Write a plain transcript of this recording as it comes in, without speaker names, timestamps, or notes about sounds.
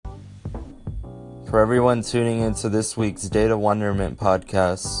For everyone tuning into this week's Data Wonderment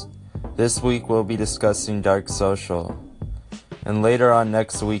podcast, this week we'll be discussing Dark Social. And later on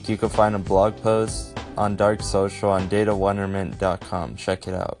next week, you can find a blog post on Dark Social on datawonderment.com. Check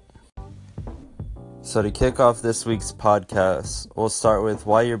it out. So to kick off this week's podcast, we'll start with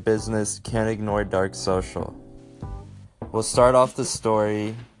why your business can't ignore Dark Social. We'll start off the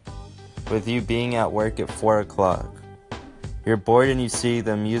story with you being at work at 4 o'clock. You're bored and you see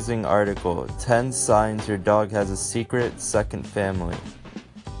the amusing article, 10 signs your dog has a secret second family.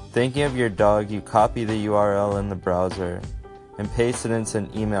 Thinking of your dog, you copy the URL in the browser and paste it into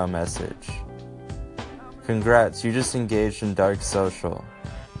an email message. Congrats, you just engaged in Dark Social.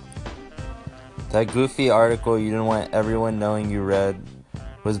 That goofy article you didn't want everyone knowing you read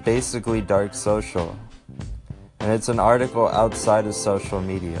was basically Dark Social. And it's an article outside of social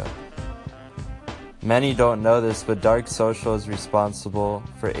media. Many don't know this, but Dark Social is responsible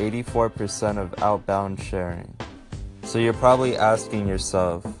for 84% of outbound sharing. So you're probably asking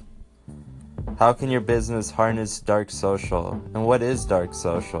yourself, how can your business harness Dark Social? And what is Dark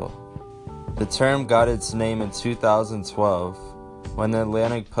Social? The term got its name in 2012 when The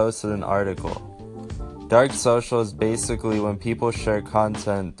Atlantic posted an article. Dark Social is basically when people share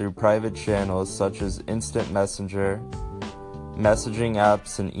content through private channels such as instant messenger, messaging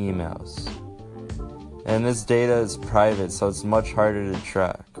apps, and emails. And this data is private, so it's much harder to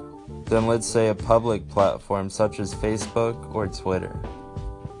track than, let's say, a public platform such as Facebook or Twitter.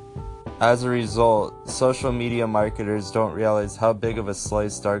 As a result, social media marketers don't realize how big of a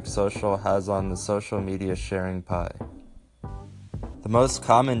slice Dark Social has on the social media sharing pie. The most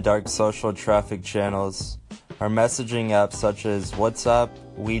common Dark Social traffic channels are messaging apps such as WhatsApp,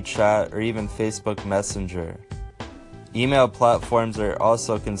 WeChat, or even Facebook Messenger. Email platforms are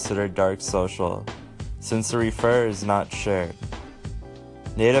also considered Dark Social, since the referrer is not shared.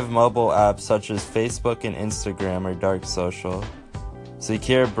 Native mobile apps such as Facebook and Instagram are Dark Social.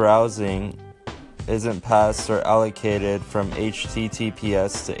 Secure browsing isn't passed or allocated from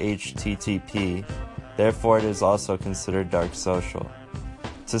HTTPS to HTTP, therefore it is also considered Dark Social.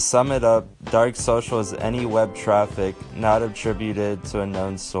 To sum it up, Dark Social is any web traffic not attributed to a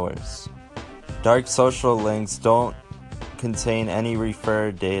known source. Dark Social links don't contain any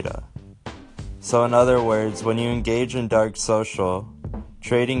referrer data. So in other words, when you engage in Dark Social,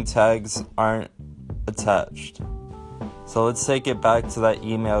 trading tags aren't attached. So let's take it back to that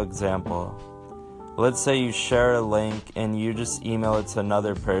email example. Let's say you share a link and you just email it to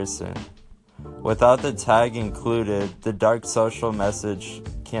another person. Without the tag included, the Dark Social message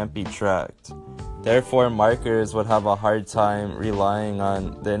can't be tracked. Therefore, marketers would have a hard time relying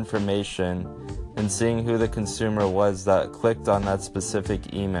on the information and seeing who the consumer was that clicked on that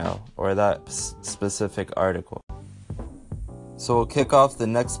specific email or that specific article. So we'll kick off the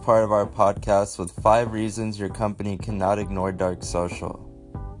next part of our podcast with 5 reasons your company cannot ignore Dark Social.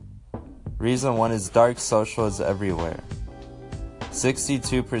 Reason 1 is Dark Social is everywhere.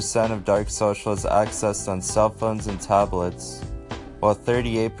 62% of Dark Social is accessed on cell phones and tablets, while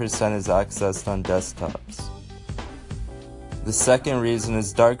 38% is accessed on desktops. The second reason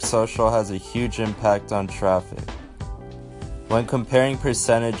is Dark Social has a huge impact on traffic. When comparing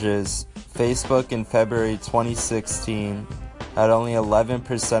percentages, Facebook in February 2016 had only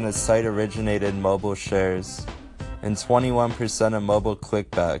 11% of site-originated mobile shares and 21% of mobile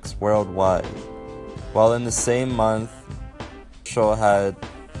clickbacks worldwide, while in the same month, Social had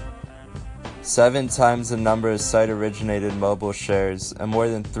 7 times the number of site-originated mobile shares and more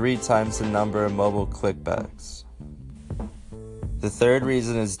than 3 times the number of mobile clickbacks. The third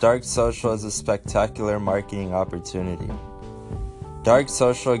reason is Dark Social is a spectacular marketing opportunity. Dark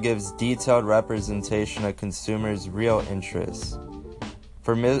Social gives detailed representation of consumers' real interests.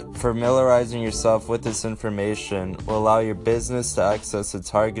 Familiarizing yourself with this information will allow your business to access a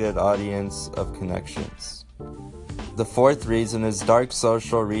targeted audience of connections. The fourth reason is Dark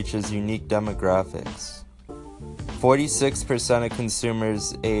Social reaches unique demographics. 46% of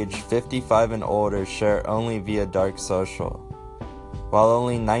consumers age 55 and older share only via Dark Social, while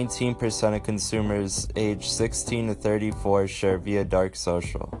only 19% of consumers age 16 to 34 share via Dark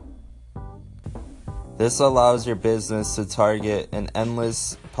Social. This allows your business to target an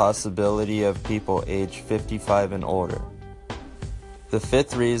endless possibility of people age 55 and older. The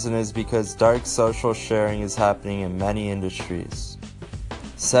fifth reason is because Dark Social sharing is happening in many industries.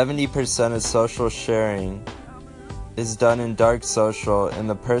 70% of social sharing is done in Dark Social in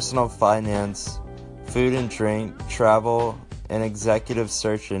the personal finance, food and drink, travel, and executive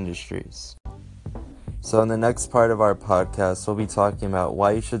search industries. So in the next part of our podcast, we'll be talking about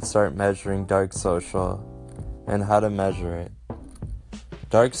why you should start measuring Dark Social and how to measure it.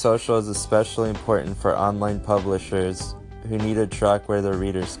 Dark social is especially important for online publishers who need to track where their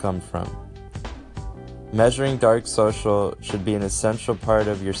readers come from. Measuring dark social should be an essential part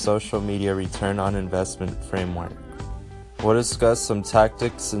of your social media return on investment framework. We'll discuss some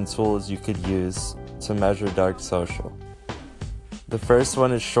tactics and tools you could use to measure dark social. The first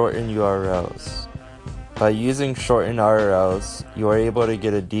one is shorten URLs. By using shortened URLs, you are able to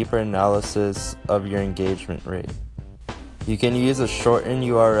get a deeper analysis of your engagement rate. You can use a shortened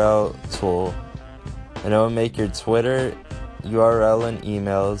URL tool, and it will make your Twitter, URL and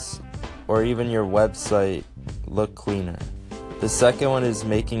emails, or even your website look cleaner. The second one is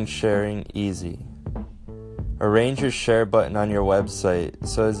making sharing easy. Arrange your share button on your website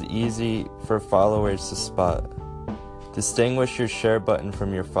so it's easy for followers to spot. Distinguish your share button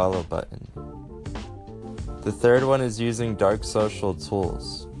from your follow button. The third one is using dark social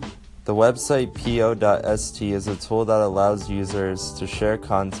tools. The website po.st is a tool that allows users to share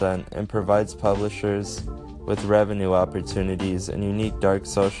content and provides publishers with revenue opportunities and unique dark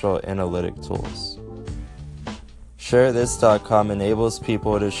social analytic tools. ShareThis.com enables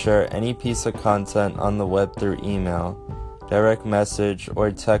people to share any piece of content on the web through email, direct message, or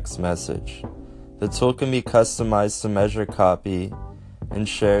text message. The tool can be customized to measure copy and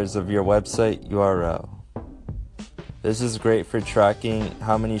shares of your website URL. This is great for tracking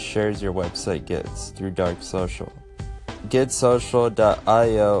how many shares your website gets through dark social.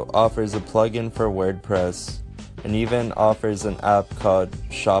 GetSocial.io offers a plugin for WordPress and even offers an app called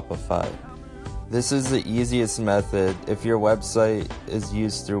Shopify. This is the easiest method if your website is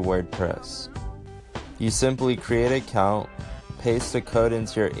used through WordPress. You simply create an account, paste the code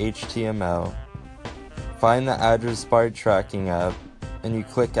into your HTML, find the address bar tracking app, and you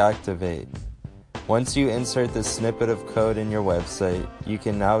click activate. Once you insert the snippet of code in your website, you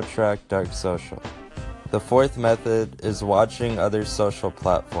can now track dark social. The fourth method is watching other social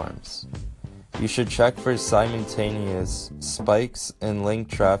platforms. You should check for simultaneous spikes in link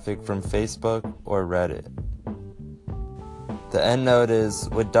traffic from Facebook or Reddit. The end note is,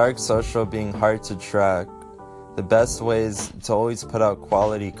 with dark social being hard to track, the best way is to always put out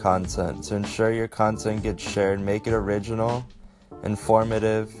quality content to ensure your content gets shared. Make it original,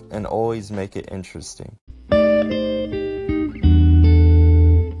 informative, and always make it interesting.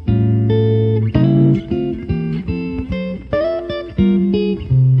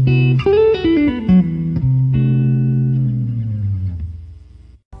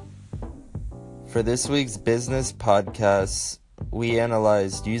 For this week's business podcast, we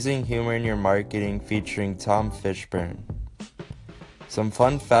analyzed using humor in your marketing featuring Tom Fishburne. Some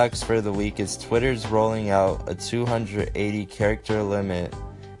fun facts for the week is Twitter's rolling out a 280 character limit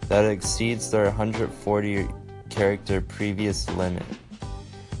that exceeds their 140 character previous limit.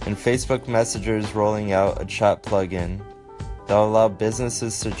 And Facebook Messenger is rolling out a chat plugin that will allow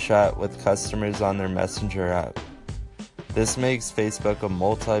businesses to chat with customers on their Messenger app. This makes Facebook a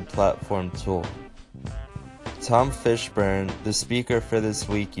multi-platform tool. Tom Fishburne, the speaker for this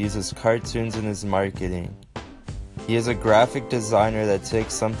week, uses cartoons in his marketing. He is a graphic designer that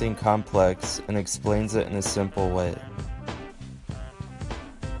takes something complex and explains it in a simple way.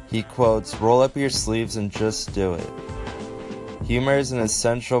 He quotes, "Roll up your sleeves and just do it." Humor is an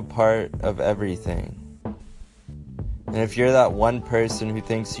essential part of everything. And if you're that one person who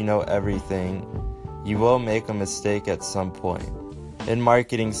thinks you know everything, you will make a mistake at some point. In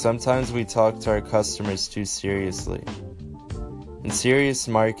marketing, sometimes we talk to our customers too seriously. In serious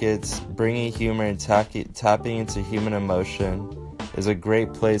markets, bringing humor and tapping into human emotion is a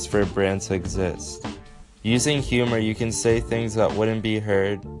great place for a brand to exist. Using humor, you can say things that wouldn't be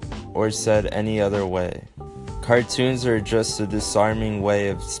heard or said any other way. Cartoons are just a disarming way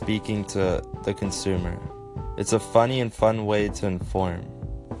of speaking to the consumer. It's a funny and fun way to inform.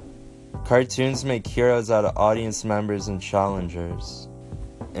 Cartoons make heroes out of audience members and challengers.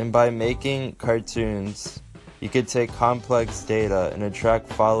 And by making cartoons, you could take complex data and attract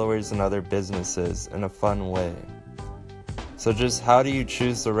followers and other businesses in a fun way. So just how do you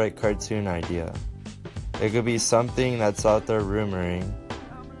choose the right cartoon idea? It could be something that's out there rumoring,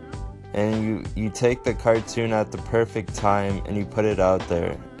 and you take the cartoon at the perfect time and you put it out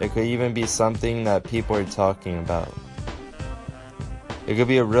there. It could even be something that people are talking about. It could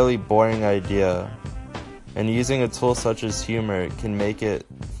be a really boring idea, and using a tool such as humor can make it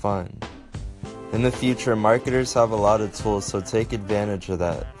fun. In the future, marketers have a lot of tools, so take advantage of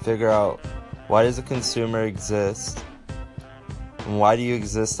that. Figure out, why does a consumer exist? And why do you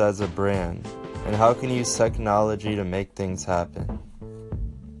exist as a brand? And how can you use technology to make things happen?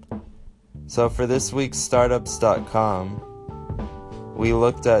 So for this week's Startups.com, we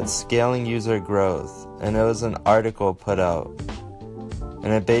looked at scaling user growth, and it was an article put out.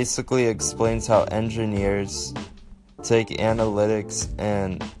 And it basically explains how engineers take analytics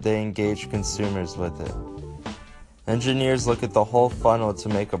and they engage consumers with it. Engineers look at the whole funnel to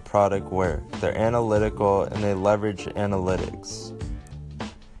make a product work. They're analytical and they leverage analytics.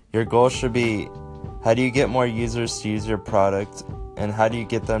 Your goal should be, how do you get more users to use your product, and how do you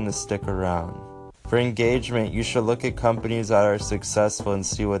get them to stick around? For engagement, you should look at companies that are successful and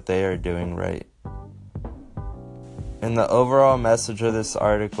see what they are doing right. And the overall message of this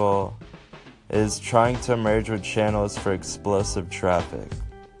article is trying to merge with channels for explosive traffic.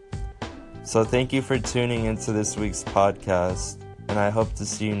 So thank you for tuning into this week's podcast, and I hope to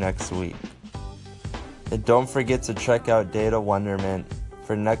see you next week. And don't forget to check out Data Wonderment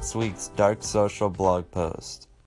for next week's Dark Social blog post.